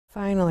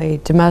Finally,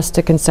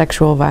 domestic and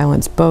sexual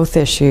violence, both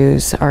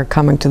issues are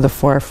coming to the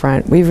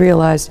forefront. We've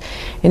realized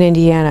in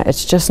Indiana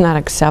it's just not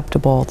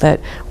acceptable that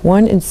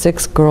 1 in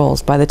 6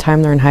 girls by the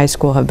time they're in high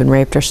school have been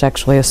raped or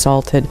sexually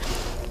assaulted.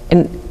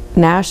 And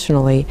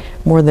nationally,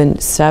 more than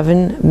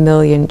 7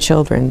 million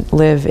children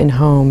live in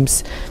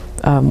homes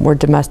where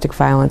domestic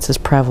violence is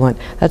prevalent.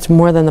 That's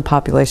more than the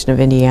population of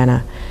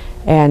Indiana.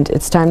 And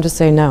it's time to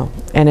say no.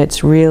 And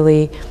it's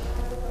really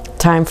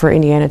time for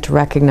Indiana to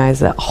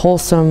recognize that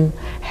wholesome,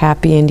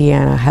 happy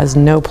Indiana has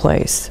no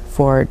place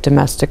for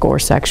domestic or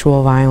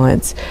sexual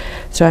violence.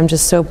 So I'm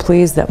just so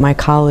pleased that my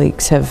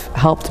colleagues have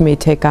helped me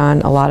take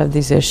on a lot of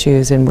these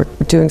issues, and we're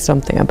doing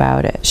something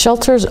about it.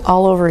 Shelters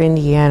all over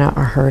Indiana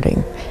are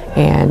hurting,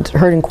 and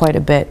hurting quite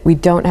a bit. We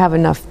don't have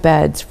enough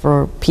beds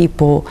for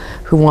people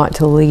who want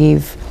to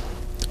leave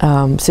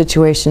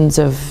situations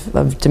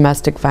of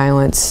domestic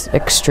violence,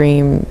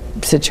 extreme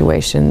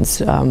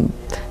situations,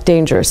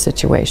 dangerous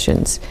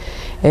situations.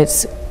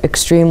 It's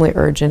extremely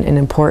urgent and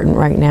important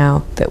right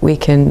now that we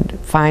can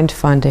find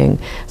funding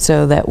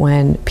so that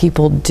when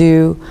people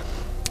do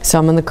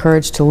summon the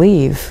courage to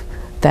leave,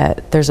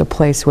 that there's a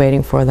place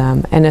waiting for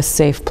them and a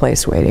safe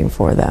place waiting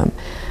for them.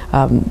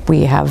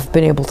 We have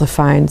been able to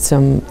find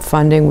some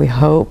funding, we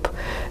hope,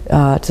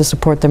 to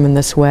support them in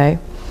this way.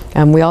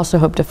 We also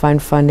hope to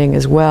find funding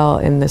as well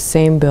in the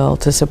same bill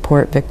to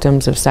support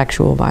victims of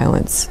sexual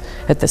violence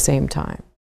at the same time.